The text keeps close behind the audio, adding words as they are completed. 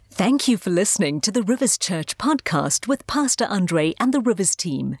Thank you for listening to the Rivers Church podcast with Pastor Andre and the Rivers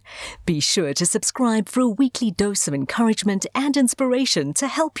team. Be sure to subscribe for a weekly dose of encouragement and inspiration to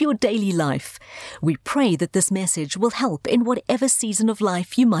help your daily life. We pray that this message will help in whatever season of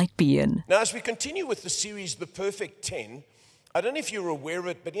life you might be in. Now, as we continue with the series, The Perfect 10, I don't know if you're aware of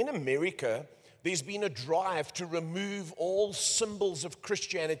it, but in America, there's been a drive to remove all symbols of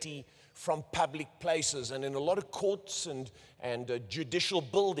Christianity from public places. And in a lot of courts and judicial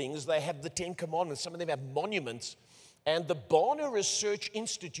buildings, they have the Ten Commandments. Some of them have monuments. And the Barna Research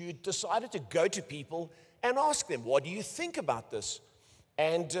Institute decided to go to people and ask them, what do you think about this?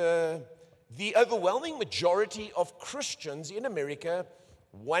 And the overwhelming majority of Christians in America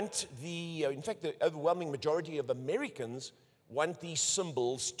want the overwhelming majority of Americans want these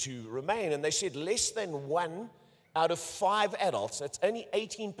symbols to remain. And they said less than 1 out of 5 adults, that's only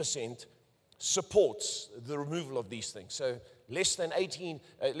 18%, supports the removal of these things. So less than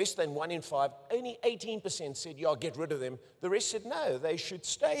 1 in 5, only 18% said, yeah, get rid of them. The rest said, no, they should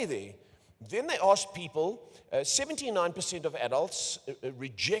stay there. Then they asked people, 79% of adults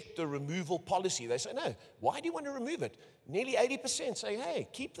reject the removal policy. They say, no, why do you want to remove it? Nearly 80% say, hey,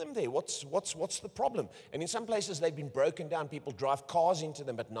 keep them there. What's the problem? And in some places, they've been broken down. People drive cars into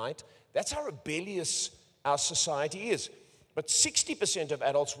them at night. That's how rebellious our society is. But 60% of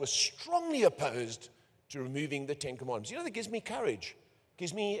adults were strongly opposed to removing the Ten Commandments. You know, that gives me courage,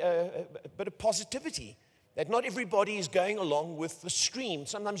 gives me a bit of positivity, that not everybody is going along with the stream.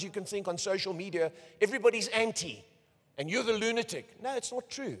 Sometimes you can think on social media, everybody's anti, and you're the lunatic. No, it's not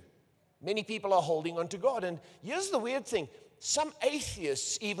true. Many people are holding on to God. And here's the weird thing. Some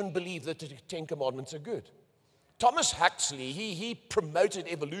atheists even believe that the Ten Commandments are good. Thomas Huxley, he promoted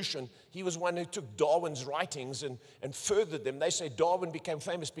evolution. He was one who took Darwin's writings and furthered them. They say Darwin became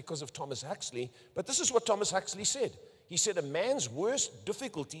famous because of Thomas Huxley. But this is what Thomas Huxley said. He said, a man's worst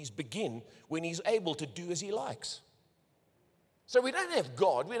difficulties begin when he's able to do as he likes. So we don't have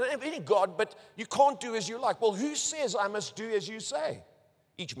God. We don't have any God, but you can't do as you like. Well, who says I must do as you say?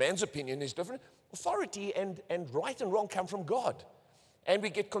 Each man's opinion is different. Authority and right and wrong come from God. And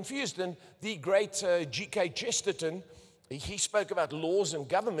we get confused. And the great G.K. Chesterton, he spoke about laws and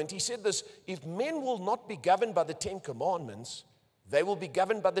government. He said this, if men will not be governed by the 10 commandments, they will be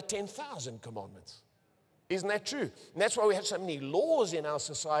governed by the 10,000 commandments. Isn't that true? And that's why we have so many laws in our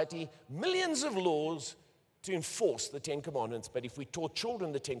society, millions of laws to enforce the 10 commandments. But if we taught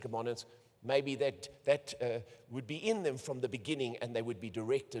children the 10 commandments, maybe that would be in them from the beginning, and they would be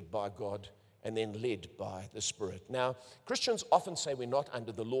directed by God and then led by the Spirit. Now, Christians often say we're not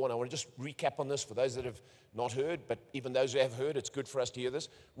under the law, and I want to just recap on this for those that have not heard, but even those who have heard, it's good for us to hear this.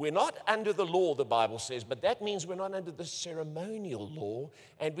 We're not under the law, the Bible says, but that means we're not under the ceremonial law,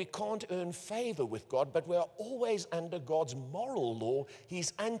 and we can't earn favor with God, but we're always under God's moral law,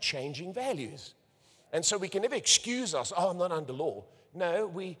 His unchanging values. And so we can never excuse us, I'm not under law. No,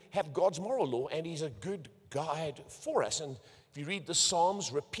 we have God's moral law, and He's a good guide for us. And if you read the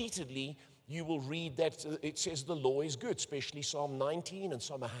Psalms repeatedly, you will read that it says the law is good, especially Psalm 19 and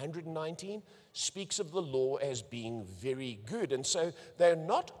Psalm 119 speaks of the law as being very good. And so they're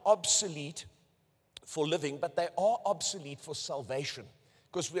not obsolete for living, but they are obsolete for salvation,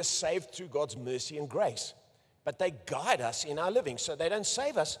 because we're saved through God's mercy and grace. But they guide us in our living. So they don't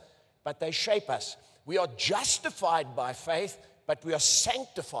save us, but they shape us. We are justified by faith, but we are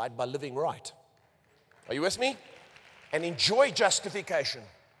sanctified by living right. Are you with me? And enjoy justification.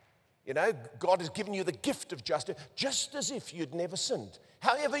 You know, God has given you the gift of justice, just as if you'd never sinned.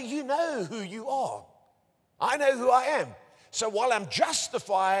 However, you know who you are. I know who I am. So while I'm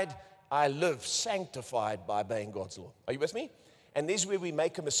justified, I live sanctified by obeying God's law. Are you with me? And this is where we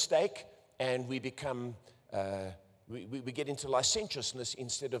make a mistake and we become, we get into licentiousness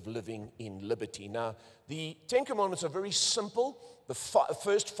instead of living in liberty. Now, the 10 Commandments are very simple. The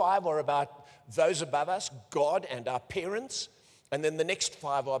first 5 are about those above us, God and our parents. And then the next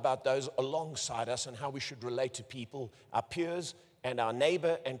 5 are about those alongside us and how we should relate to people, our peers and our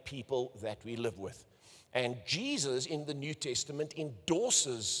neighbor and people that we live with. And Jesus in the New Testament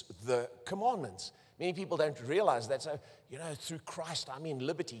endorses the commandments. Many people don't realize that. So, through Christ I'm in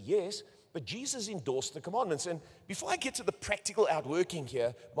liberty, yes, but Jesus endorsed the commandments. And before I get to the practical outworking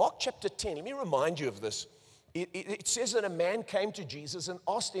here, Mark chapter 10, let me remind you of this. It says that a man came to Jesus and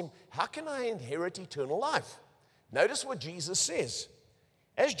asked him, how can I inherit eternal life? Notice what Jesus says.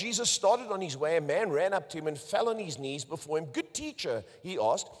 As Jesus started on his way, a man ran up to him and fell on his knees before him. Good teacher, he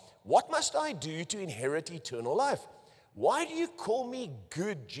asked, what must I do to inherit eternal life? Why do you call me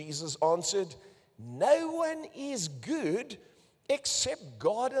good? Jesus answered, no one is good except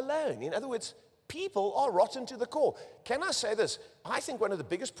God alone. In other words, People are rotten to the core. Can I say this? I think one of the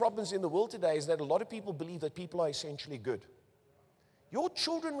biggest problems in the world today is that a lot of people believe that people are essentially good. Your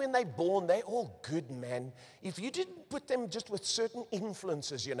children, when they're born, they're all good, man. If you didn't put them just with certain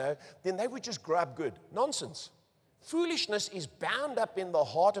influences, then they would just grow up good. Nonsense. Foolishness is bound up in the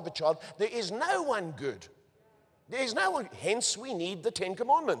heart of a child. There is no one good. There is no one. Hence, we need the 10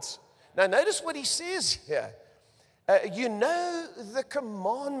 Commandments. Now, notice what he says here. The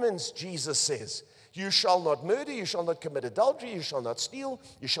commandments, Jesus says. You shall not murder, you shall not commit adultery, you shall not steal,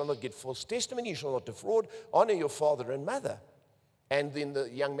 you shall not give false testimony, you shall not defraud, honor your father and mother. And then the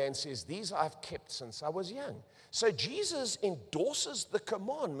young man says, these I've kept since I was young. So Jesus endorses the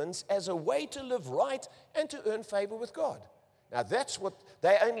commandments as a way to live right and to earn favor with God. Now that's what,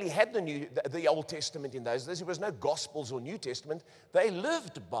 they only had the Old Testament in those days. There was no Gospels or New Testament. They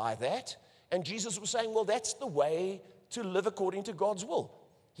lived by that. And Jesus was saying, well, that's the way to live according to God's will.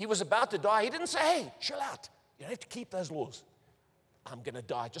 He was about to die. He didn't say, hey, chill out. You don't have to keep those laws. I'm going to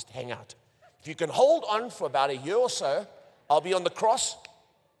die. Just hang out. If you can hold on for about a year or so, I'll be on the cross.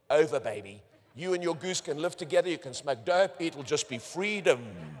 Over, baby. You and your goose can live together. You can smoke dope. It'll just be freedom.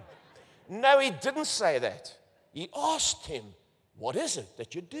 No, he didn't say that. He asked him, what is it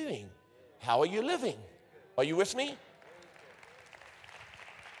that you're doing? How are you living? Are you with me?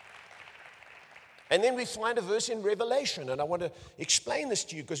 And then we find a verse in Revelation, and I want to explain this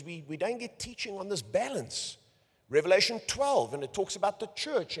to you because we don't get teaching on this balance. Revelation 12, and it talks about the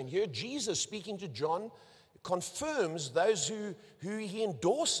church. And here Jesus, speaking to John, confirms those who he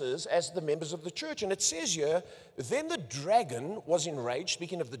endorses as the members of the church. And it says here, then the dragon was enraged,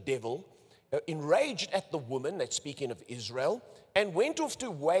 speaking of the devil, enraged at the woman, that's speaking of Israel, and went off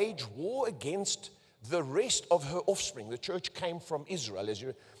to wage war against the rest of her offspring. The church came from Israel.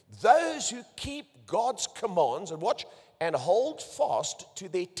 Those who keep God's commands, and watch, and hold fast to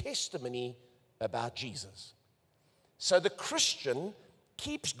their testimony about Jesus. So the Christian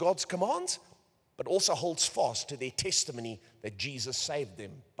keeps God's commands, but also holds fast to their testimony that Jesus saved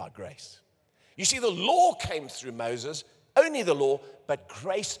them by grace. You see, the law came through Moses, only the law, but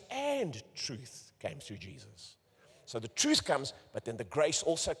grace and truth came through Jesus. So the truth comes, but then the grace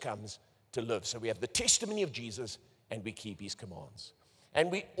also comes to live. So we have the testimony of Jesus, and we keep his commands. And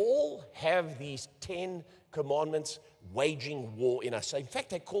we all have these 10 commandments waging war in us. So in fact,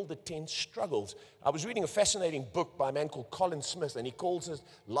 they call the 10 struggles. I was reading a fascinating book by a man called Colin Smith, and he calls it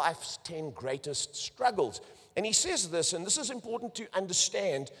Life's 10 Greatest Struggles. And he says this, and this is important to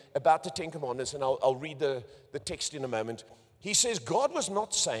understand about the 10 commandments, and I'll read the text in a moment. He says, God was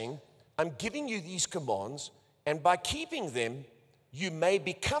not saying, I'm giving you these commands, and by keeping them, you may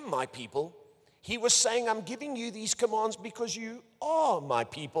become my people. He was saying, I'm giving you these commands because you are my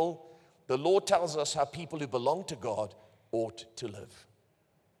people. The law tells us how people who belong to God ought to live.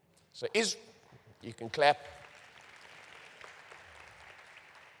 So you can clap.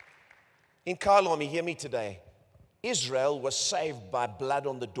 In Kyalami, hear me today. Israel was saved by blood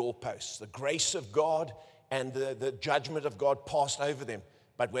on the doorposts. The grace of God and the judgment of God passed over them.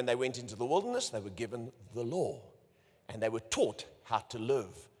 But when they went into the wilderness, they were given the law. And they were taught how to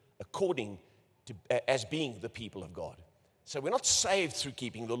live according to, as being the people of God. So we're not saved through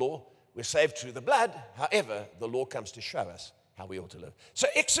keeping the law. We're saved through the blood. However, the law comes to show us how we ought to live. So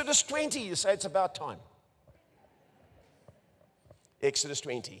Exodus 20, you say it's about time. Exodus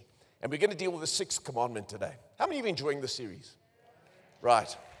 20. And we're going to deal with the 6th commandment today. How many of you are enjoying the series?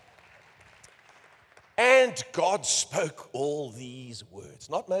 Right. And God spoke all these words.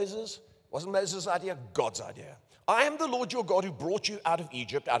 Not Moses. Wasn't Moses' idea, God's idea. I am the Lord your God who brought you out of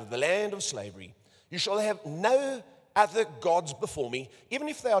Egypt, out of the land of slavery. You shall have no other gods before me, even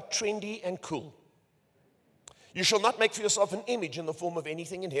if they are trendy and cool. You shall not make for yourself an image in the form of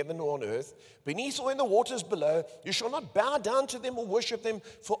anything in heaven or on earth, beneath or in the waters below. You shall not bow down to them or worship them,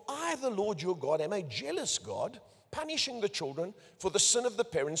 for I, the Lord your God, am a jealous God, punishing the children for the sin of the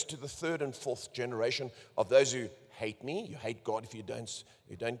parents to the 3rd and 4th generation of those who hate me. You hate God if you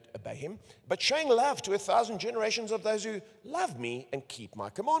don't obey him. But showing love to 1,000 generations of those who love me and keep my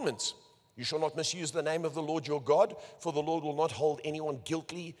commandments. You shall not misuse the name of the Lord your God, for the Lord will not hold anyone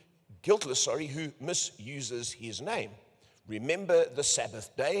guiltless, who misuses his name. Remember the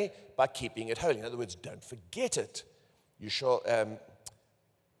Sabbath day by keeping it holy. In other words, don't forget it. You shall, let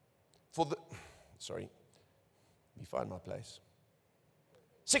me find my place.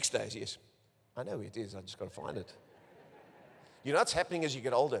 6 days, yes. I know it is, I just got to find it. You know what's happening as you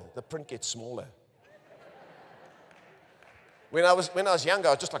get older? The print gets smaller. When I was younger,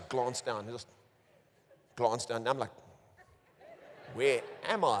 I just glance down. And I'm like, where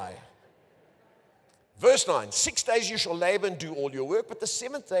am I? Verse 9, 6 days you shall labor and do all your work, but the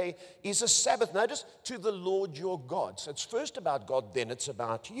seventh day is a Sabbath, notice, to the Lord your God. So it's first about God, then it's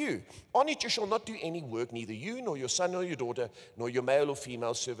about you. On it you shall not do any work, neither you, nor your son, nor your daughter, nor your male or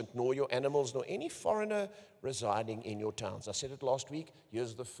female servant, nor your animals, nor any foreigner residing in your towns. I said it last week,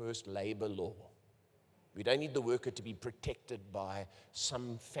 here's the first labor law. We don't need the worker to be protected by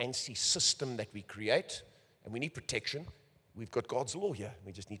some fancy system that we create, and we need protection. We've got God's law here.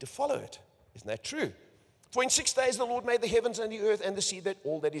 We just need to follow it. Isn't that true? For in 6 days the Lord made the heavens and the earth and the sea, that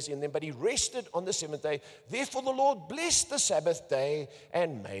all that is in them. But he rested on the seventh day. Therefore the Lord blessed the Sabbath day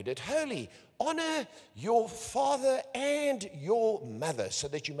and made it holy. Honor your father and your mother, so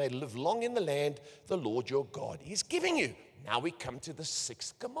that you may live long in the land the Lord your God is giving you. Now we come to the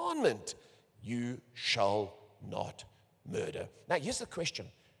sixth commandment. You shall not murder. Now here's the question.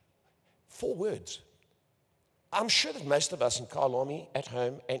 4 words. I'm sure that most of us in Kyalami, at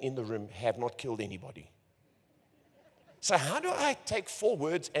home and in the room, have not killed anybody. So how do I take 4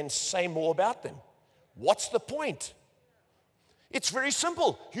 words and say more about them? What's the point? It's very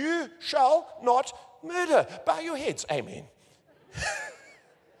simple. You shall not murder. Bow your heads. Amen.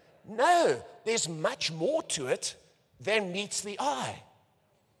 No, there's much more to it than meets the eye.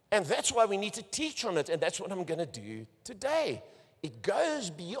 And that's why we need to teach on it, and that's what I'm going to do today. It goes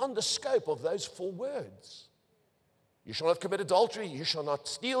beyond the scope of those 4 words. You shall not commit adultery, you shall not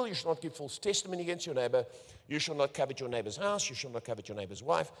steal, you shall not give false testimony against your neighbor, you shall not covet your neighbor's house, you shall not covet your neighbor's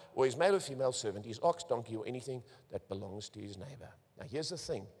wife, or his male or female servant, his ox, donkey, or anything that belongs to his neighbor. Now here's the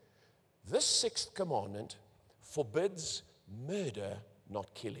thing. This 6th commandment forbids murder,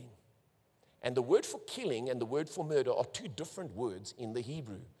 not killing. And the word for killing and the word for murder are 2 different words in the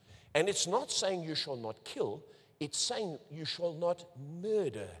Hebrew. And it's not saying you shall not kill, it's saying you shall not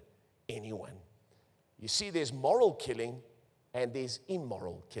murder anyone. You see, there's moral killing and there's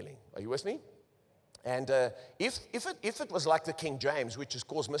immoral killing. Are you with me? And if it was like the King James, which has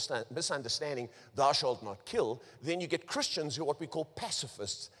caused misunderstanding, thou shalt not kill, then you get Christians who are what we call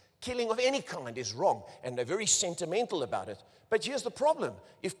pacifists. Killing of any kind is wrong, and they're very sentimental about it. But here's the problem.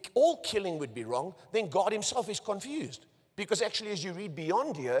 If all killing would be wrong, then God himself is confused. Because actually, as you read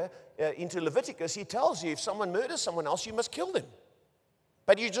beyond here into Leviticus, he tells you if someone murders someone else, you must kill them.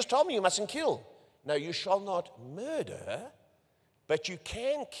 But you just told me you mustn't kill. No, you shall not murder, but you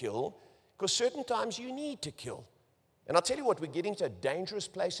can kill, because certain times you need to kill. And I'll tell you what, we're getting to a dangerous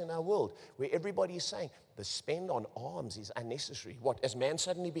place in our world where everybody is saying the spend on arms is unnecessary. What, has man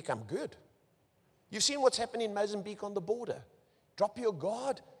suddenly become good? You've seen what's happened in Mozambique on the border. Drop your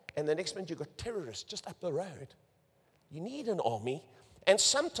guard, and the next minute you've got terrorists just up the road. You need an army. And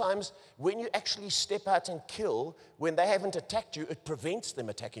sometimes when you actually step out and kill, when they haven't attacked you, it prevents them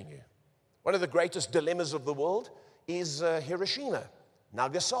attacking you. One of the greatest dilemmas of the world is Hiroshima,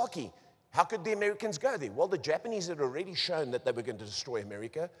 Nagasaki. How could the Americans go there? Well, the Japanese had already shown that they were going to destroy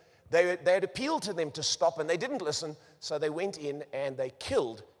America. They had appealed to them to stop, and they didn't listen, so they went in and they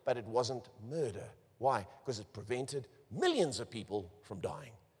killed, but it wasn't murder. Why? Because it prevented millions of people from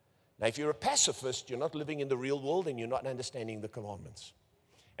dying. Now, if you're a pacifist, you're not living in the real world, and you're not understanding the commandments.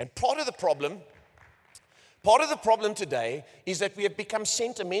 And part of the problem today is that we have become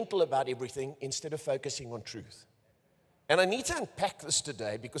sentimental about everything instead of focusing on truth. And I need to unpack this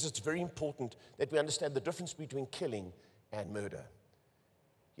today because it's very important that we understand the difference between killing and murder.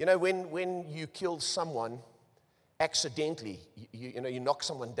 You know, when you kill someone accidentally, you knock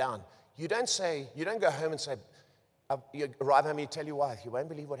someone down, you don't go home and say, you arrive home and you tell your wife, you won't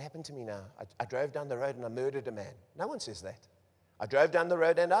believe what happened to me now. I drove down the road and I murdered a man. No one says that. I drove down the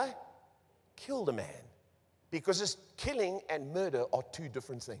road and I killed a man. Because killing and murder are 2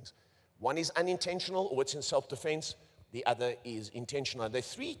 different things. One is unintentional, or it's in self-defense. The other is intentional. There are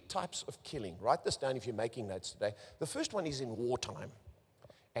 3 types of killing. Write this down if you're making notes today. The first one is in wartime.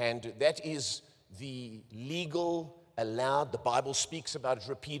 And that is the legal, allowed, the Bible speaks about it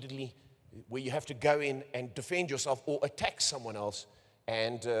repeatedly, where you have to go in and defend yourself or attack someone else.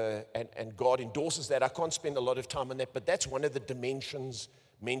 And God endorses that. I can't spend a lot of time on that, but that's one of the dimensions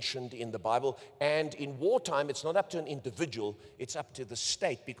mentioned in the Bible. And in wartime, it's not up to an individual, it's up to the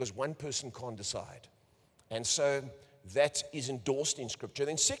state, because one person can't decide. And so that is endorsed in Scripture.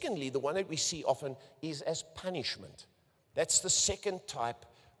 Then secondly, the one that we see often is as punishment. That's the second type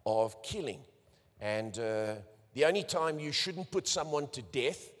of killing. And the only time you shouldn't put someone to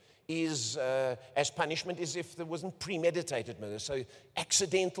death is as punishment is if there wasn't premeditated murder. So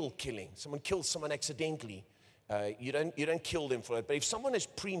accidental killing. Someone kills someone accidentally. You don't kill them for it. But if someone has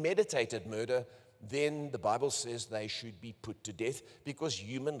premeditated murder, then the Bible says they should be put to death because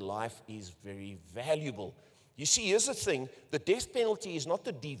human life is very valuable. You see, here's the thing. The death penalty is not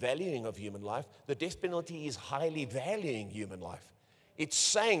the devaluing of human life. The death penalty is highly valuing human life. It's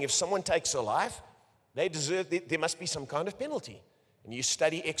saying if someone takes a life, there must be some kind of penalty. And you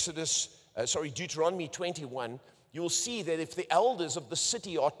study Deuteronomy 21, you'll see that if the elders of the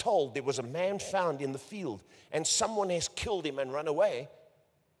city are told there was a man found in the field and someone has killed him and run away,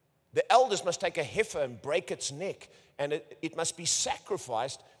 the elders must take a heifer and break its neck, and it must be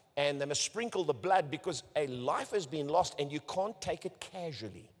sacrificed, and they must sprinkle the blood because a life has been lost and you can't take it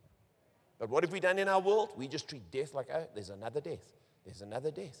casually. But what have we done in our world? We just treat death like, oh, there's another death. There's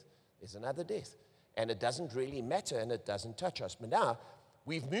another death. There's another death. And it doesn't really matter and it doesn't touch us. But now,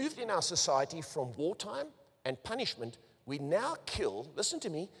 we've moved in our society from wartime and punishment. We now kill, listen to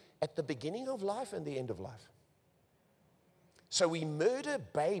me, at the beginning of life and the end of life. So we murder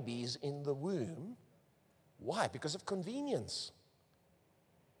babies in the womb. Why? Because of convenience.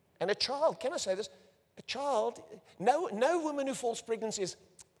 And a child, can I say this? A child, no woman who falls pregnant says,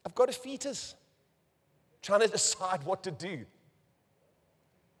 I've got a fetus, trying to decide what to do.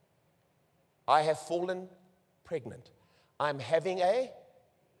 I have fallen pregnant. I'm having a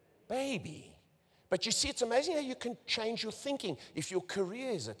baby. But you see, it's amazing how you can change your thinking if your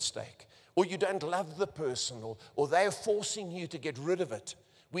career is at stake, or you don't love the person, or they're forcing you to get rid of it.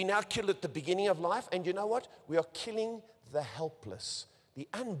 We now kill at the beginning of life, and you know what? We are killing the helpless, the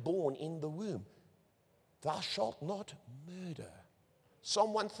unborn in the womb. Thou shalt not murder.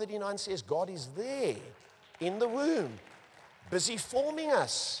 Psalm 139 says God is there in the womb, busy forming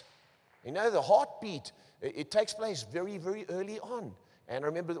us. You know, the heartbeat, it takes place very, very early on. And I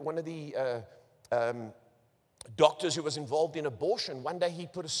remember that one of the doctors who was involved in abortion, one day he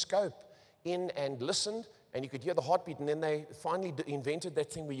put a scope in and listened, and you could hear the heartbeat, and then they finally invented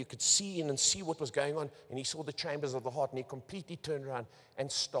that thing where you could see in and see what was going on, and he saw the chambers of the heart, and he completely turned around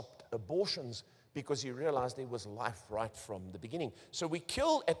and stopped abortions because he realized there was life right from the beginning. So we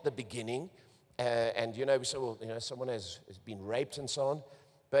kill at the beginning, and we say, well, someone has been raped and so on,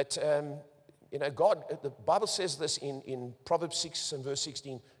 but God, the Bible says this in Proverbs 6 and verse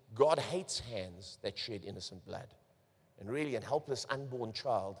 16, God hates hands that shed innocent blood. And really, a helpless unborn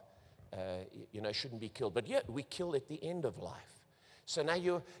child, shouldn't be killed. But yeah, we kill at the end of life. So now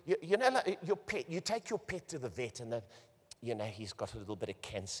your pet, you take your pet to the vet, and he's got a little bit of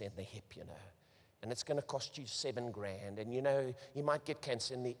cancer in the hip, and it's going to cost you $7,000, and he might get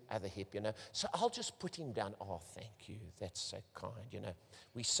cancer in the other hip, So I'll just put him down. Oh, thank you. That's so kind,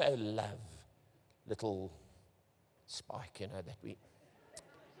 We so love little Spike, that we.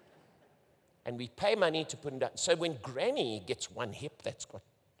 And we pay money to put him down. So when Granny gets one hip that's got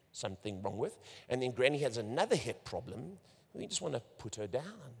something wrong with, and then Granny has another hip problem, we just want to put her down.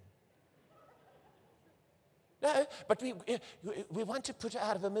 No, but we want to put her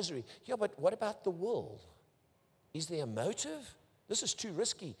out of her misery. Yeah, but what about the world? Is there a motive? This is too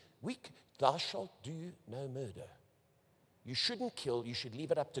risky. Thou shalt do no murder. You shouldn't kill, you should leave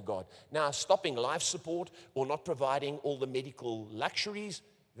it up to God. Now, stopping life support or not providing all the medical luxuries,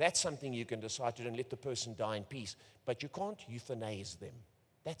 that's something you can decide to do and let the person die in peace. But you can't euthanize them.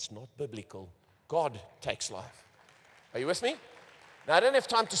 That's not biblical. God takes life. Are you with me? Now, I don't have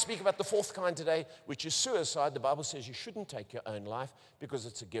time to speak about the fourth kind today, which is suicide. The Bible says you shouldn't take your own life because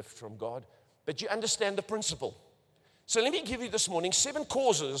it's a gift from God. But you understand the principle. So let me give you this morning 7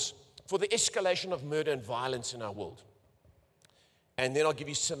 causes for the escalation of murder and violence in our world. And then I'll give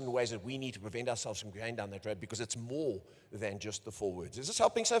you 7 ways that we need to prevent ourselves from going down that road, because it's more than just the 4 words. Is this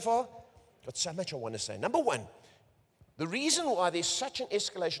helping so far? Got so much I want to say. Number 1, the reason why there's such an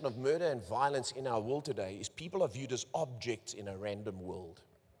escalation of murder and violence in our world today is people are viewed as objects in a random world.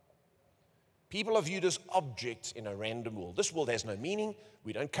 People are viewed as objects in a random world. This world has no meaning.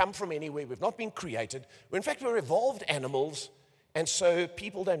 We don't come from anywhere. We've not been created. In fact, we're evolved animals. And so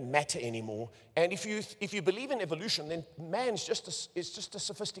people don't matter anymore. And if you believe in evolution, then man is just a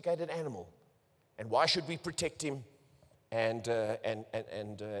sophisticated animal. And why should we protect him? And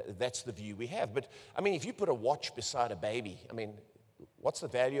that's the view we have. But, if you put a watch beside a baby, what's the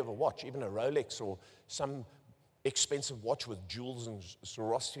value of a watch? Even a Rolex or some expensive watch with jewels and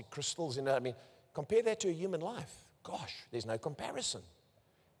Swarovski crystals in it. Compare that to a human life. Gosh, there's no comparison.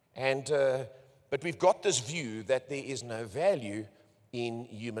 But we've got this view that there is no value in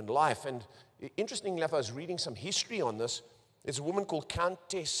human life. And interestingly enough, I was reading some history on this. There's a woman called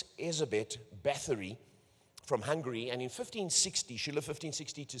Countess Elisabeth Bathory from Hungary. And in 1560, she lived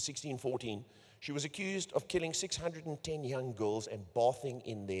 1560 to 1614, she was accused of killing 610 young girls and bathing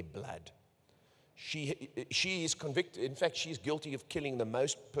in their blood. She is convicted. In fact, she's guilty of killing the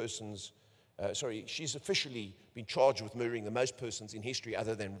most persons. She's officially been charged with murdering the most persons in history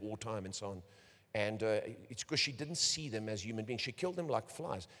other than wartime and so on. And it's because she didn't see them as human beings. She killed them like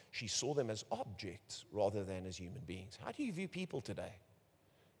flies. She saw them as objects rather than as human beings. How do you view people today?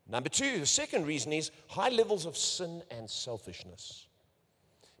 Number two, the second reason is high levels of sin and selfishness.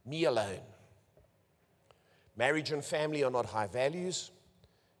 Me alone. Marriage and family are not high values,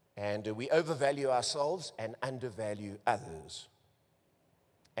 and we overvalue ourselves and undervalue others.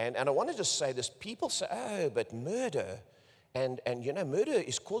 And I want to just say this. People say, oh, but murder, and murder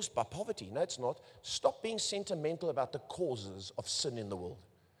is caused by poverty. No, it's not. Stop being sentimental about the causes of sin in the world.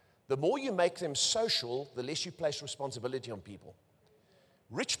 The more you make them social, the less you place responsibility on people.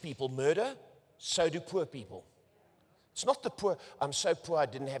 Rich people murder, so do poor people. It's not the poor, I'm so poor I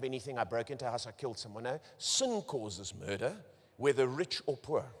didn't have anything, I broke into a house, I killed someone. No, sin causes murder, whether rich or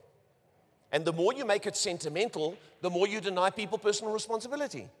poor. And the more you make it sentimental, the more you deny people personal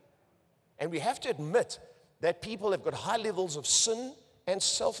responsibility. And we have to admit that people have got high levels of sin and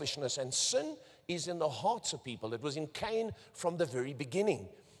selfishness, and sin is in the hearts of people. It was in Cain from the very beginning.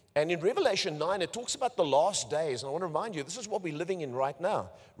 And in Revelation 9, it talks about the last days. And I want to remind you, this is what we're living in right now.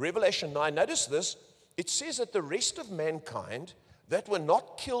 Revelation 9, notice this. It says that the rest of mankind that were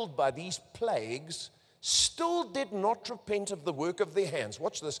not killed by these plagues still did not repent of the work of their hands.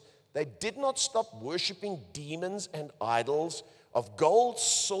 Watch this. They did not stop worshiping demons and idols of gold,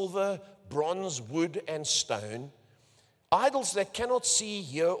 silver, bronze, wood, and stone, idols that cannot see,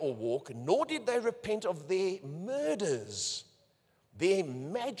 hear, or walk, nor did they repent of their murders, their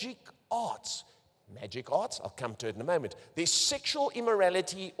magic arts. Magic arts, I'll come to it in a moment. Their sexual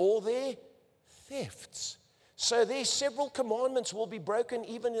immorality or their thefts. So their several commandments will be broken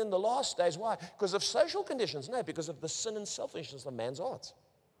even in the last days. Why? Because of social conditions? No, because of the sin and selfishness of man's hearts.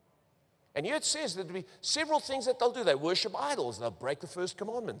 And here it says that there'll be several things that they'll do. They worship idols. They'll break the first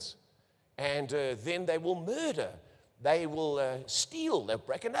commandments. And then they will murder. They will steal. They'll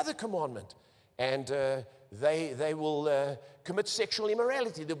break another commandment. And they will commit sexual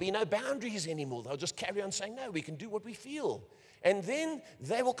immorality. There'll be no boundaries anymore. They'll just carry on saying, no, we can do what we feel. And then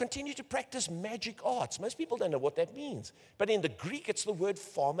they will continue to practice magic arts. Most people don't know what that means. But in the Greek, it's the word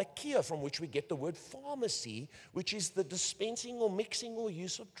pharmakia, from which we get the word pharmacy, which is the dispensing or mixing or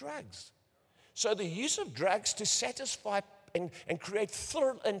use of drugs. So the use of drugs to satisfy and create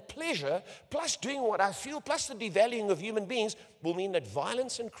thrill and pleasure, plus doing what I feel, plus the devaluing of human beings, will mean that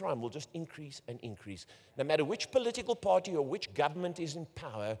violence and crime will just increase and increase. No matter which political party or which government is in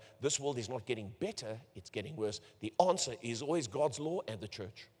power, this world is not getting better, it's getting worse. The answer is always God's law and the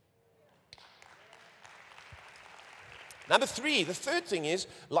church. Number three, the third thing is,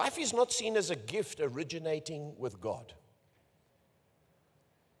 life is not seen as a gift originating with God.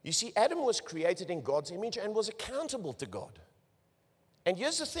 You see, Adam was created in God's image and was accountable to God. And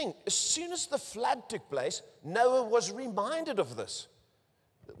here's the thing, as soon as the flood took place, Noah was reminded of this.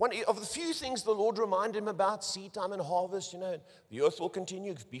 One of the few things the Lord reminded him about, seed time and harvest, the earth will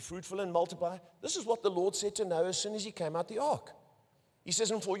continue, be fruitful and multiply. This is what the Lord said to Noah as soon as he came out the ark. He says,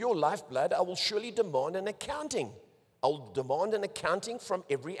 and for your lifeblood, I will surely demand an accounting. I will demand an accounting from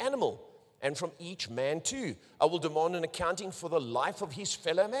every animal. And from each man too. I will demand an accounting for the life of his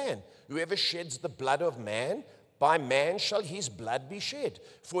fellow man. Whoever sheds the blood of man, by man shall his blood be shed.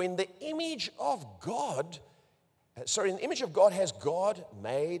 For in the image of God, in the image of God has God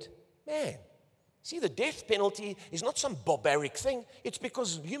made man. See, the death penalty is not some barbaric thing. It's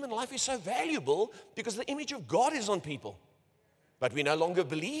because human life is so valuable because the image of God is on people. But we no longer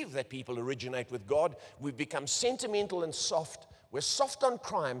believe that people originate with God. We've become sentimental and soft. We're soft on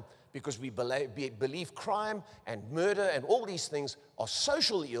crime, because we believe crime and murder and all these things are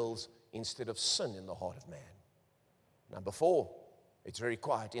social ills instead of sin in the heart of man. Number four, it's very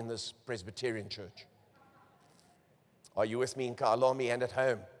quiet in this Presbyterian church. Are you with me in Kailami and at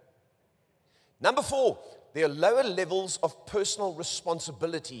home? Number four, there are lower levels of personal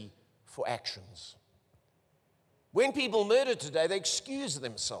responsibility for actions. When people murder today, they excuse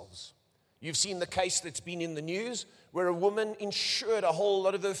themselves. You've seen the case that's been in the news where a woman insured a whole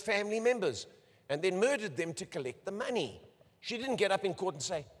lot of her family members and then murdered them to collect the money. She didn't get up in court and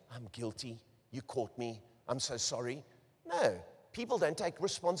say, I'm guilty, you caught me, I'm so sorry. No, people don't take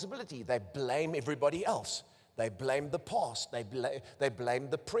responsibility. They blame everybody else. They blame the past, they blame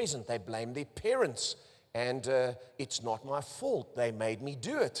the present, they blame their parents. And it's not my fault, they made me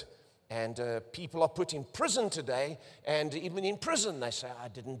do it. And people are put in prison today, and even in prison they say, I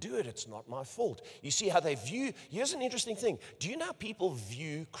didn't do it, it's not my fault. You see how they view, here's an interesting thing. Do you know how people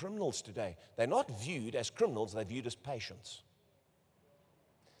view criminals today? They're not viewed as criminals, they're viewed as patients.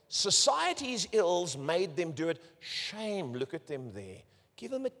 Society's ills made them do it. Shame, look at them there.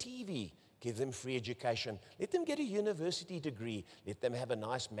 Give them a TV, Give them free education. Let them get a university degree. Let them have a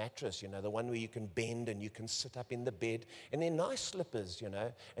nice mattress, the one where you can bend and you can sit up in the bed. And then nice slippers,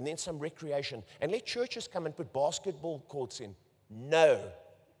 and then some recreation. And let churches come and put basketball courts in. No.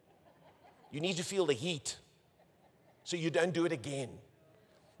 You need to feel the heat so you don't do it again.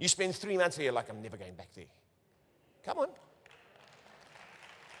 You spend 3 months there, you're like, I'm never going back there. Come on.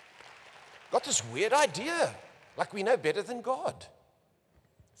 Got this weird idea, like we know better than God.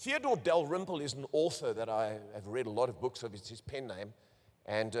 Theodore Dalrymple is an author that I have read a lot of books of. It's his pen name.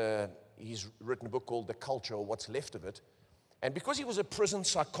 And he's written a book called The Culture, or What's Left of It. And because he was a prison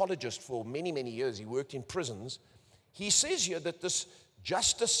psychologist for many, many years, he worked in prisons, he says here that this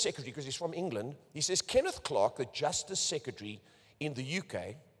Justice Secretary, because he's from England, he says Kenneth Clark, the Justice Secretary in the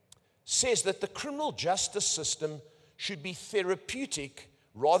UK, says that the criminal justice system should be therapeutic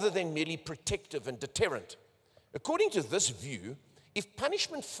rather than merely protective and deterrent. According to this view, if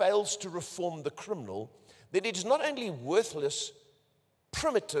punishment fails to reform the criminal, then it is not only worthless,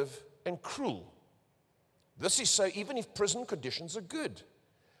 primitive, and cruel. This is so even if prison conditions are good.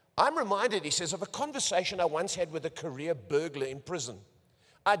 I'm reminded, he says, of a conversation I once had with a career burglar in prison.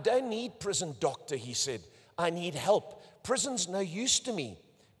 I don't need prison doctor, he said. I need help. Prison's no use to me,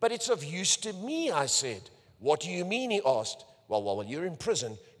 but it's of use to me, I said. What do you mean, he asked. Well, while you're in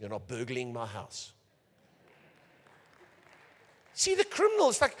prison, you're not burgling my house. See, the criminal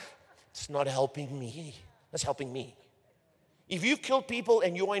is like, it's not helping me. It's helping me. If you've killed people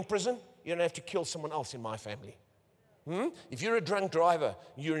and you're in prison, you don't have to kill someone else in my family. If you're a drunk driver,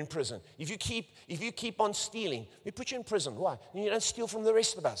 you're in prison. If you keep on stealing, we put you in prison. Why? You don't steal from the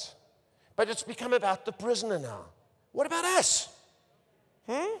rest of us. But it's become about the prisoner now. What about us?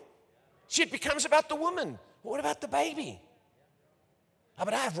 See, it becomes about the woman. What about the baby?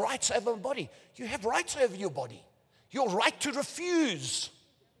 But I have rights over my body. You have rights over your body. Your right to refuse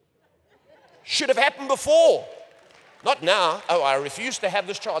should have happened before. Not now. Oh, I refuse to have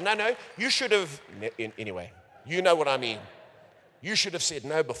this child. No, you should have. Anyway, you know what I mean. You should have said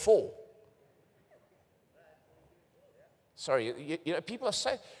no before. Sorry, people are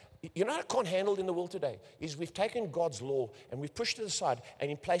so. What I can't handle in the world today is we've taken God's law and we've pushed it aside, and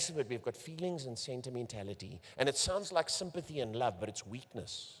in place of it, we've got feelings and sentimentality. And it sounds like sympathy and love, but it's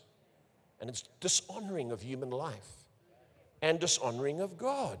weakness. And it's dishonoring of human life and dishonoring of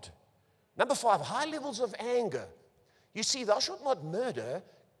God. Number 5, high levels of anger. You see, thou shalt not murder.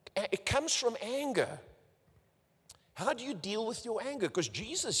 It comes from anger. How do you deal with your anger? Because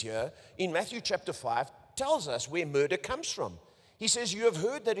Jesus here in Matthew chapter 5 tells us where murder comes from. He says, you have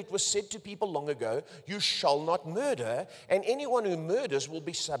heard that it was said to people long ago, you shall not murder, and anyone who murders will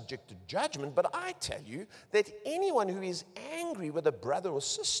be subject to judgment. But I tell you that anyone who is angry with a brother or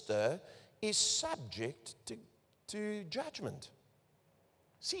sister is subject to judgment.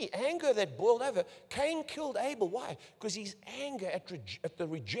 See, anger that boiled over. Cain killed Abel. Why? Because his anger at the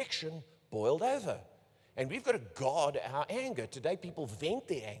rejection boiled over. And we've got to guard our anger. Today, people vent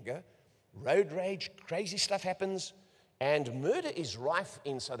their anger. Road rage, crazy stuff happens. And murder is rife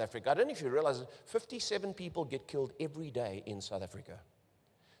in South Africa. I don't know if you realize, 57 people get killed every day in South Africa.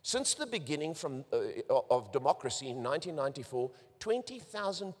 Since the beginning of democracy in 1994,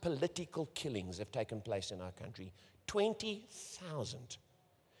 20,000 political killings have taken place in our country. 20,000.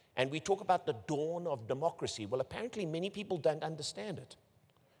 And we talk about the dawn of democracy. Well, apparently many people don't understand it.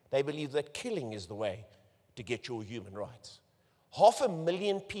 They believe that killing is the way to get your human rights.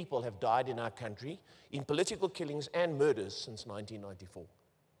 500,000 people have died in our country in political killings and murders since 1994.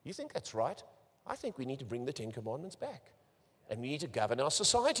 You think that's right? I think we need to bring the 10 Commandments back. And we need to govern our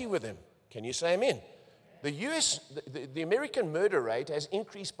society with them. Can you say amen? The American murder rate has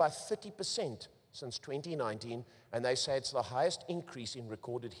increased by 30% since 2019, and they say it's the highest increase in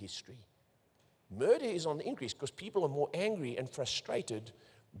recorded history. Murder is on the increase because people are more angry and frustrated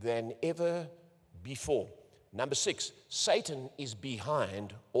than ever before. Number 6, Satan is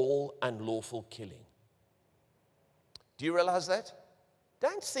behind all unlawful killing. Do you realize that?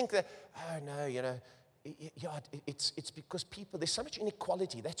 Don't think that, it's because people, there's so much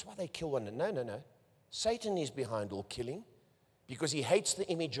inequality. That's why they kill one another. No. Satan is behind all killing because he hates the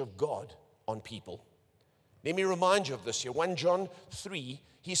image of God on people. Let me remind you of this here. 1 John 3,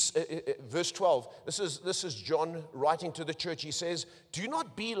 verse 12. This is John writing to the church. He says, do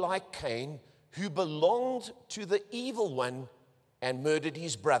not be like Cain, who belonged to the evil one and murdered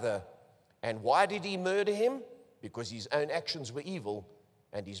his brother. And why did he murder him? Because his own actions were evil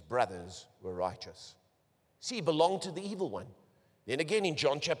and his brothers were righteous. See, he belonged to the evil one. Then again in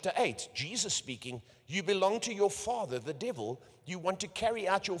John chapter 8, Jesus speaking, you belong to your father, the devil. You want to carry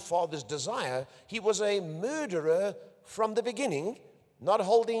out your father's desire. He was a murderer from the beginning. not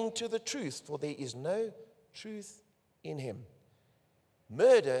holding to the truth, for there is no truth in him.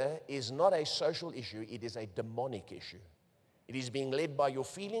 Murder is not a social issue, it is a demonic issue. It is being led by your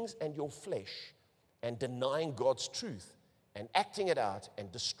feelings and your flesh and denying God's truth and acting it out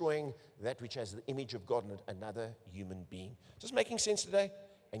and destroying that which has the image of God in it, another human being. Is this making sense today?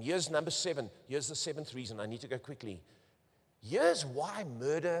 And here's number 7. Here's the 7th reason. I need to go quickly. Here's why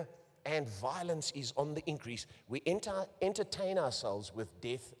murder and violence is on the increase. We entertain ourselves with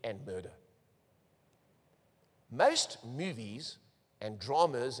death and murder. Most movies and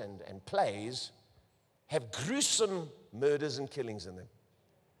dramas and plays have gruesome murders and killings in them.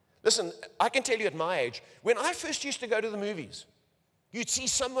 Listen, I can tell you at my age, when I first used to go to the movies, you'd see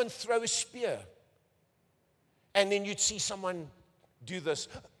someone throw a spear, and then you'd see someone do this.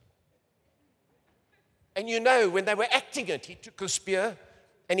 And you know, when they were acting it, he took a spear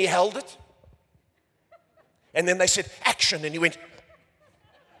and he held it. And then they said, action, and he went.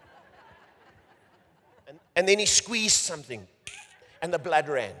 And then he squeezed something, and the blood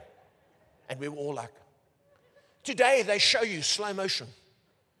ran. And we were all like, today they show you slow motion.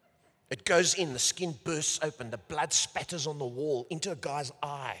 It goes in, the skin bursts open, the blood spatters on the wall into a guy's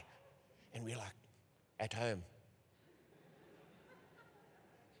eye. And we're like, at home.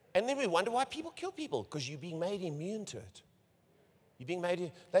 And then we wonder why people kill people, because you're being made immune to it. You're being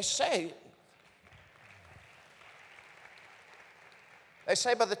made, they say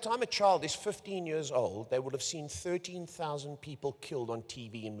by the time a child is 15 years old, they will have seen 13,000 people killed on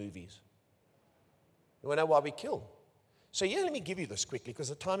TV and movies. You want to know why we kill? So yeah, let me give you this quickly, because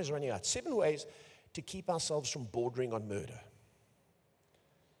the time is running out. 7 ways to keep ourselves from bordering on murder.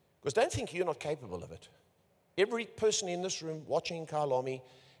 Because don't think you're not capable of it. Every person in this room, watching Kyalami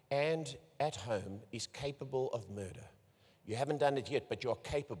and at home, is capable of murder. You haven't done it yet, but you're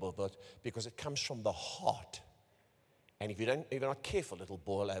capable of it because it comes from the heart. And if you're not careful, it'll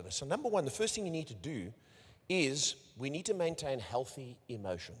boil over. So number 1, the first thing you need to do is we need to maintain healthy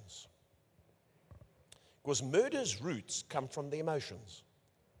emotions. Because murder's roots come from the emotions.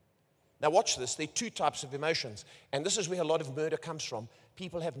 Now watch this, there are 2 types of emotions. And this is where a lot of murder comes from.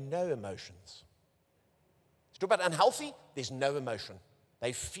 People have no emotions. Talk about unhealthy, there's no emotion.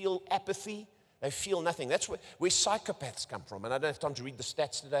 They feel apathy, they feel nothing. That's where psychopaths come from. And I don't have time to read the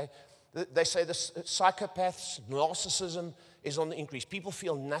stats today. They say the psychopaths, narcissism is on the increase. People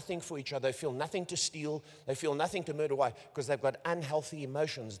feel nothing for each other. They feel nothing to steal. They feel nothing to murder. Why? Because they've got unhealthy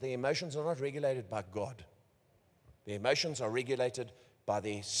emotions. Their emotions are not regulated by God. Their emotions are regulated by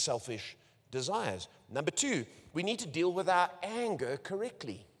their selfish desires. Number 2, we need to deal with our anger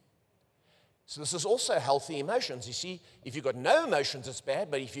correctly. So this is also healthy emotions. You see, if you've got no emotions, it's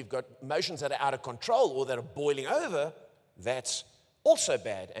bad. But if you've got emotions that are out of control or that are boiling over, that's also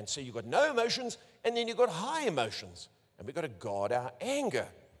bad. And so you've got no emotions, and then you've got high emotions. And we've got to guard our anger.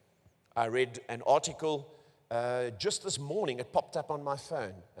 I read an article just this morning. It popped up on my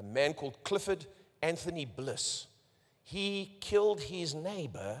phone. A man called Clifford Anthony Bliss. He killed his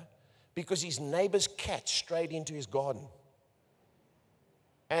neighbor because his neighbor's cat strayed into his garden.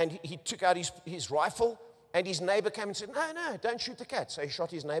 And he took out his rifle, and his neighbor came and said, no, don't shoot the cat. So he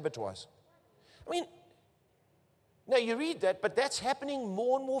shot his neighbor twice. I mean, now you read that, but that's happening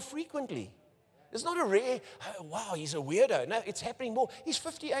more and more frequently. It's not a rare, oh, wow, he's a weirdo. No, it's happening more. He's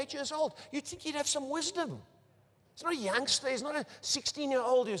 58 years old. You'd think he'd have some wisdom. He's not a youngster. He's not a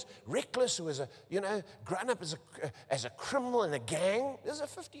 16-year-old who's reckless, who is grown up as a criminal in a gang. There's a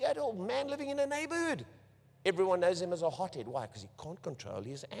 58-year-old man living in a neighborhood. Everyone knows him as a hothead. Why? Because he can't control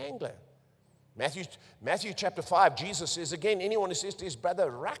his anger. Matthew chapter 5, Jesus says again, anyone who says to his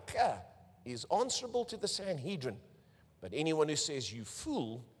brother, Raka, is answerable to the Sanhedrin. But anyone who says, you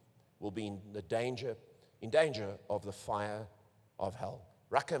fool, will be in danger of the fire of hell.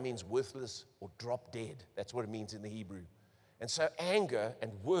 Raka means worthless or drop dead. That's what it means in the Hebrew. And so anger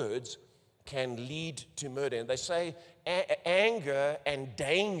and words can lead to murder. And they say anger and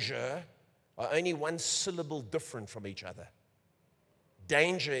danger are only one syllable different from each other.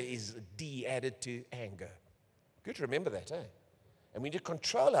 Danger is a D added to anger. Good to remember that, eh? And we need to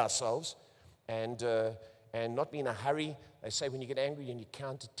control ourselves and not be in a hurry. They say when you get angry, and you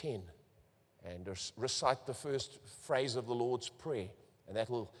count to 10 and recite the first phrase of the Lord's Prayer, and that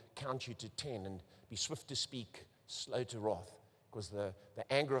will count you to 10, and be swift to speak, slow to wrath, because the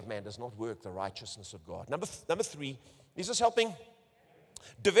anger of man does not work the righteousness of God. Number 3, is this helping?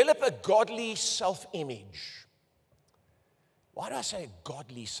 Develop a godly self-image. Why do I say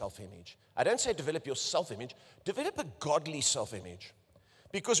godly self-image? I don't say develop your self-image. Develop a godly self-image.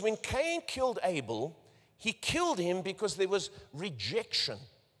 Because when Cain killed Abel, he killed him because there was rejection.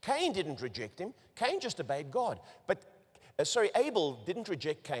 Cain didn't reject him. Cain just obeyed God. But Abel didn't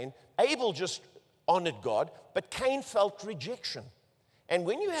reject Cain. Abel just honored God, but Cain felt rejection. And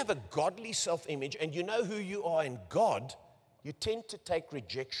when you have a godly self-image and you know who you are in God, you tend to take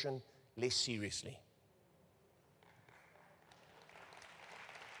rejection less seriously.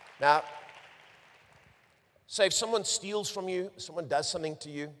 Now, so if someone steals from you, someone does something to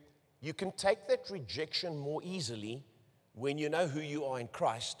you, you can take that rejection more easily when you know who you are in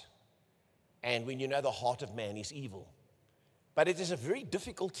Christ and when you know the heart of man is evil. But it is a very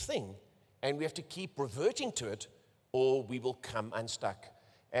difficult thing, and we have to keep reverting to it, or we will come unstuck.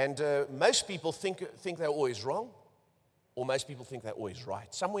 And most people think they're always wrong, or most people think they're always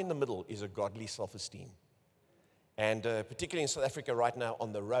right. Somewhere in the middle is a godly self-esteem. And particularly in South Africa right now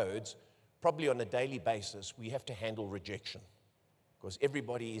on the roads, probably on a daily basis, we have to handle rejection because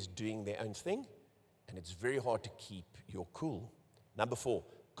everybody is doing their own thing, and it's very hard to keep your cool. Number 4,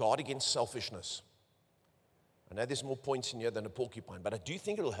 guard against selfishness. I know there's more points in here than a porcupine, but I do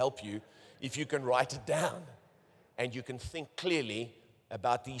think it'll help you if you can write it down and you can think clearly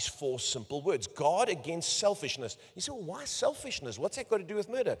about these 4 simple words. Guard against selfishness. You say, well, why selfishness? What's that got to do with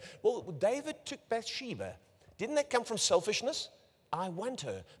murder? Well, David took Bathsheba. Didn't that come from selfishness? I want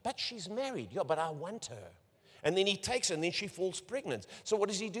her. But she's married. Yeah, but I want her. And then he takes her, and then she falls pregnant. So what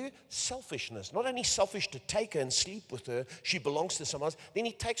does he do? Selfishness. Not only selfish to take her and sleep with her, she belongs to someone else. Then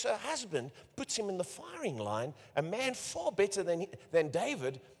he takes her husband, puts him in the firing line, a man far better than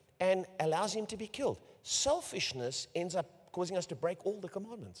David, and allows him to be killed. Selfishness ends up causing us to break all the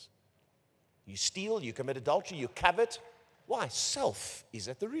commandments. You steal, you commit adultery, you covet. Why? Self is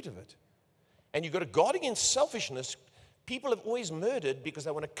at the root of it. And you've got to guard against selfishness. People have always murdered because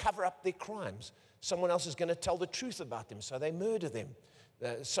they want to cover up their crimes. Someone else is going to tell the truth about them, so they murder them.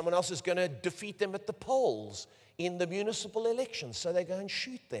 Someone else is going to defeat them at the polls in the municipal elections, so they go and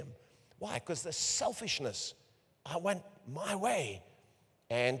shoot them. Why? Because the selfishness. I want my way.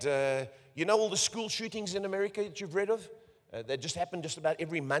 And you know all the school shootings in America that you've read of? That just happen just about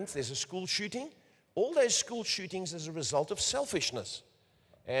every month. There's a school shooting. All those school shootings as a result of selfishness.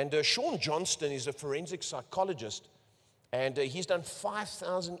 And Sean Johnston is a forensic psychologist, and he's done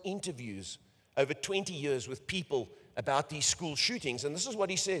 5,000 interviews over 20 years with people about these school shootings. And this is what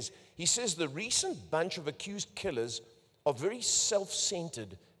he says. He says the recent bunch of accused killers are very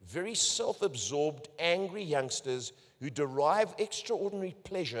self-centered, very self-absorbed, angry youngsters who derive extraordinary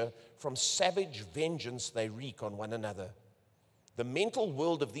pleasure from savage vengeance they wreak on one another. The mental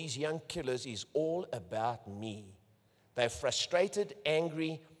world of these young killers is all about me. They're frustrated,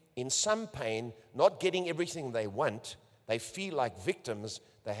 angry, in some pain, not getting everything they want. They feel like victims.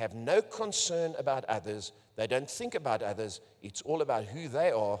 They have no concern about others. They don't think about others. It's all about who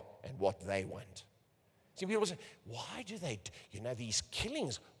they are and what they want. See, people say, why do they, these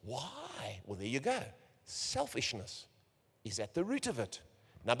killings? Why? Well, there you go. Selfishness is at the root of it.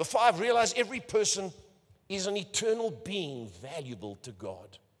 Number 5, realize every person is an eternal being valuable to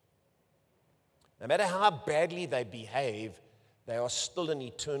God. No matter how badly they behave, they are still an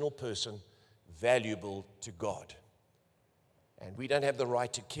eternal person valuable to God. And we don't have the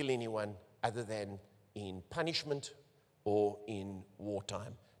right to kill anyone other than in punishment or in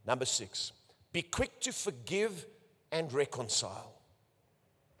wartime. Number 6, be quick to forgive and reconcile.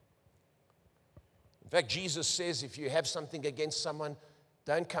 In fact, Jesus says if you have something against someone,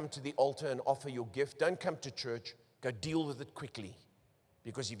 don't come to the altar and offer your gift. Don't come to church. Go deal with it quickly.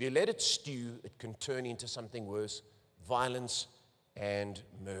 Because if you let it stew, it can turn into something worse, violence and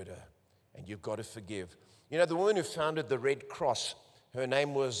murder. And you've got to forgive. You know, the woman who founded the Red Cross, her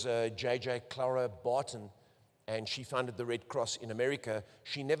name was J.J. Clara Barton, and she founded the Red Cross in America.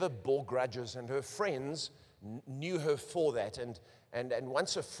 She never bore grudges, and her friends knew her for that. And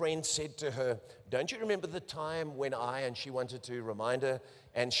once a friend said to her, don't you remember the time when and she wanted to remind her,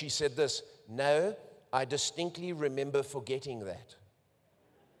 and she said this, no, I distinctly remember forgetting that.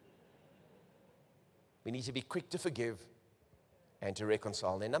 We need to be quick to forgive and to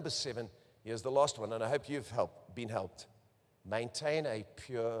reconcile. Then number 7, here's the last one, and I hope you've been helped. Maintain a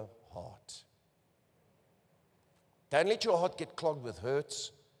pure heart. Don't let your heart get clogged with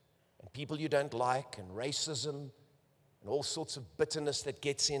hurts and people you don't like and racism and all sorts of bitterness that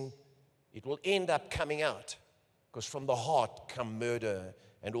gets in. It will end up coming out because from the heart come murder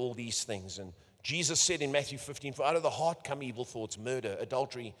and all these things. And Jesus said in Matthew 15, for out of the heart come evil thoughts, murder,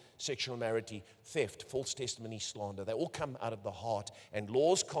 adultery, sexual immorality, theft, false testimony, slander. They all come out of the heart. And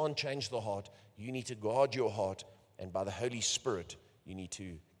laws can't change the heart. You need to guard your heart. And by the Holy Spirit, you need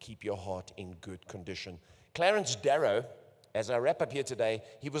to keep your heart in good condition. Clarence Darrow, as I wrap up here today,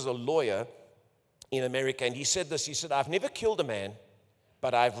 he was a lawyer in America. And he said this, he said, I've never killed a man,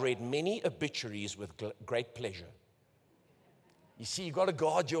 but I've read many obituaries with great pleasure. You see, you've got to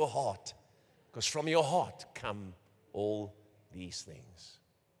guard your heart, because from your heart come all these things.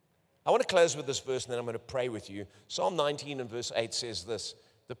 I want to close with this verse, and then I'm going to pray with you. Psalm 19 and verse 8 says this: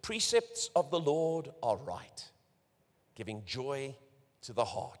 the precepts of the Lord are right, giving joy to the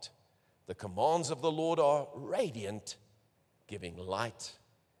heart. The commands of the Lord are radiant, giving light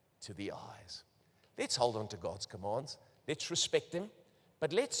to the eyes. Let's hold on to God's commands. Let's respect them,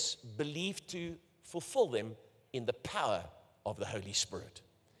 but let's believe to fulfill them in the power of the Holy Spirit.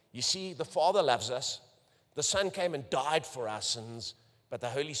 You see, the Father loves us. The Son came and died for our sins, but the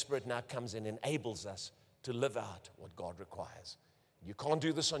Holy Spirit now comes and enables us to live out what God requires. You can't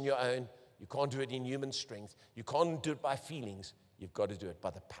do this on your own. You can't do it in human strength. You can't do it by feelings. You've got to do it by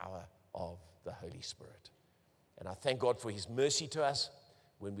the power of the Holy Spirit. And I thank God for His mercy to us.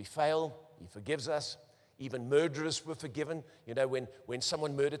 When we fail, He forgives us. Even murderers were forgiven. You know, when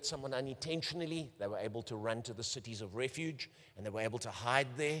someone murdered someone unintentionally, they were able to run to the cities of refuge, and they were able to hide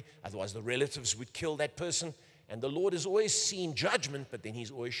there. Otherwise, the relatives would kill that person. And the Lord has always seen judgment, but then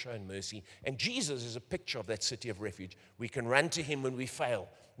He's always shown mercy. And Jesus is a picture of that city of refuge. We can run to Him when we fail.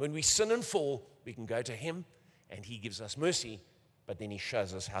 When we sin and fall, we can go to Him, and He gives us mercy, but then He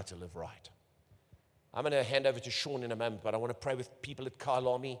shows us how to live right. I'm going to hand over to Sean in a moment, but I want to pray with people at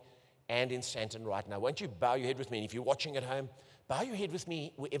Kyalami and in Sandton right now. Won't you bow your head with me? And if you're watching at home, bow your head with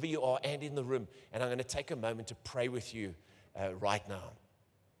me wherever you are and in the room. And I'm going to take a moment to pray with you right now.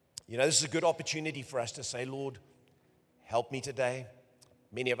 You know, this is a good opportunity for us to say, Lord, help me today.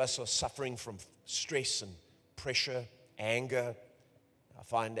 Many of us are suffering from stress and pressure, anger. I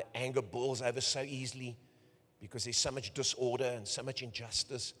find that anger boils over so easily because there's so much disorder and so much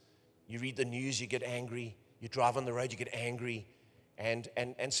injustice. You read the news, you get angry. You drive on the road, you get angry. And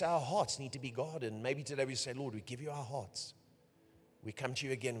so our hearts need to be guarded. And maybe today we say, Lord, we give you our hearts. We come to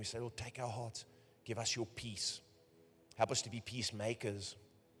you again. We say, Lord, take our hearts. Give us your peace. Help us to be peacemakers.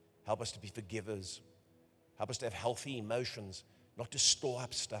 Help us to be forgivers. Help us to have healthy emotions, not to store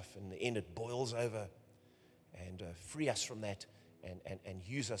up stuff. In the end, it boils over. And free us from that and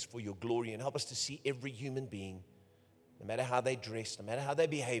use us for your glory. And help us to see every human being, no matter how they dress, no matter how they're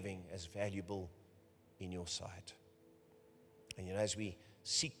behaving, as valuable in your sight. And you know, as we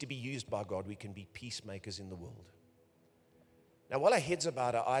seek to be used by God, we can be peacemakers in the world. Now, while our heads are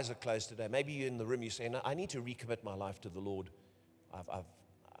bowed, our eyes are closed today, maybe you're in the room, you say, no, I need to recommit my life to the Lord. I've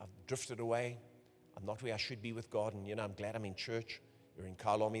drifted away. I'm not where I should be with God. And, you know, I'm glad I'm in church. You're in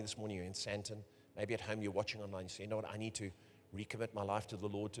Kyalami this morning. You're in Sandton. Maybe at home you're watching online. You say, you know what, I need to recommit my life to the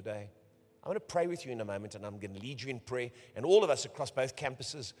Lord today. I'm going to pray with you in a moment, and I'm going to lead you in prayer. And all of us across both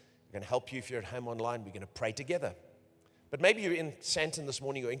campuses are going to help you. If you're at home online, we're going to pray together. But maybe you're in Sandton this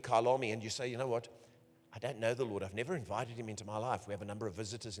morning or in Kyalami, and you say, you know what, I don't know the Lord. I've never invited Him into my life. We have a number of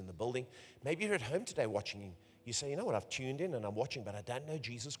visitors in the building. Maybe you're at home today watching Him. You say, you know what, I've tuned in and I'm watching, but I don't know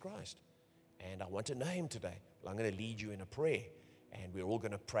Jesus Christ. And I want to know Him today. Well, I'm going to lead you in a prayer. And we're all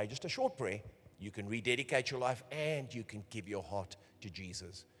going to pray just a short prayer. You can rededicate your life and you can give your heart to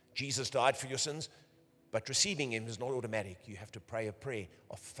Jesus. Jesus died for your sins, but receiving Him is not automatic. You have to pray a prayer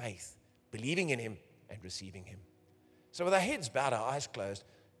of faith, believing in Him and receiving Him. So with our heads bowed, our eyes closed,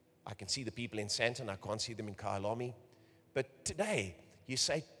 I can see the people in Sandton. I can't see them in Kyalami. But today, you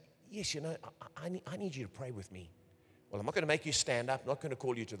say, yes, you know, I need you to pray with me. Well, I'm not going to make you stand up. I'm not going to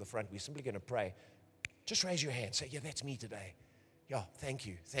call you to the front. We're simply going to pray. Just raise your hand. Say, yeah, that's me today. Yeah, thank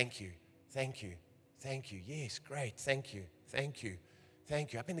you, thank you, thank you, thank you. Yes, great, thank you, thank you,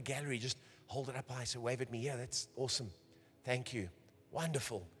 thank you. Up in the gallery, just hold it up high. So wave at me. Yeah, that's awesome. Thank you.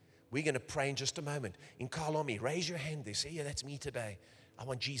 Wonderful. We're going to pray in just a moment. In Kyalami, raise your hand there. Say, yeah, that's me today. I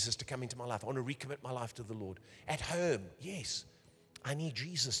want Jesus to come into my life. I want to recommit my life to the Lord. At home, yes, I need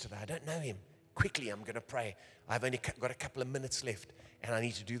Jesus today. I don't know Him. Quickly, I'm going to pray. I've only got a couple of minutes left, and I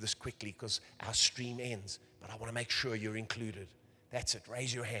need to do this quickly because our stream ends. But I want to make sure you're included. That's it.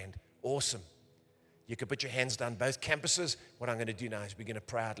 Raise your hand. Awesome. You can put your hands down both campuses. What I'm going to do now is we're going to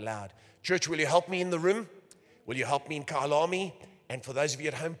pray out loud. Church, will you help me in the room? Will you help me in Kyalami? And for those of you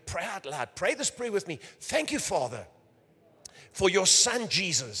at home, pray out loud. Pray this prayer with me. Thank you, Father, for your Son,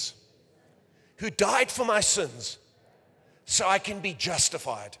 Jesus, who died for my sins so I can be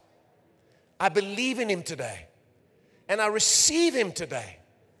justified. I believe in Him today, and I receive Him today,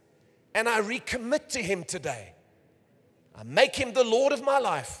 and I recommit to Him today. I make Him the Lord of my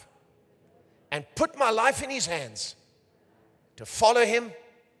life and put my life in His hands to follow Him,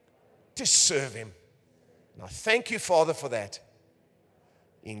 to serve Him. And I thank you, Father, for that.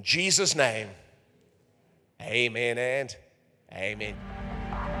 In Jesus' name, amen and amen.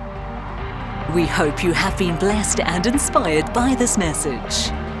 We hope you have been blessed and inspired by this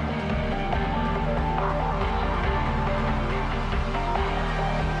message.